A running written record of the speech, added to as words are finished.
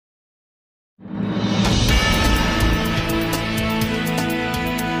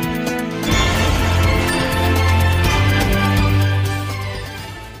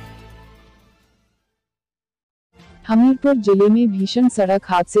हमीरपुर जिले में भीषण सड़क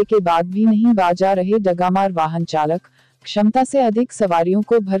हादसे के बाद भी नहीं बाजा रहे डगामार वाहन चालक। क्षमता से अधिक सवारियों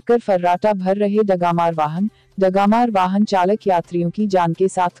को भरकर फर्राटा भर रहे डगामार वाहन चालक यात्रियों की जान के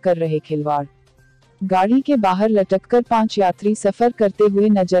साथ कर रहे खिलवाड़। गाड़ी के बाहर लटककर 5 यात्री सफर करते हुए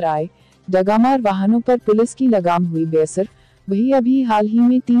नजर आए। डगामार वाहनों पर पुलिस की लगाम हुई बेअसर। वही अभी हाल ही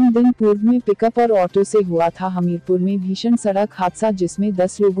में 3 दिन पूर्व में पिकअप और ऑटो से हुआ था हमीरपुर में भीषण सड़क हादसा, जिसमें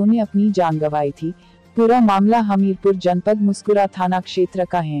 10 लोगों ने अपनी जान गंवाई थी। पूरा मामला हमीरपुर जनपद मुस्कुरा थाना क्षेत्र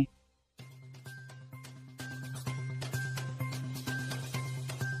का है।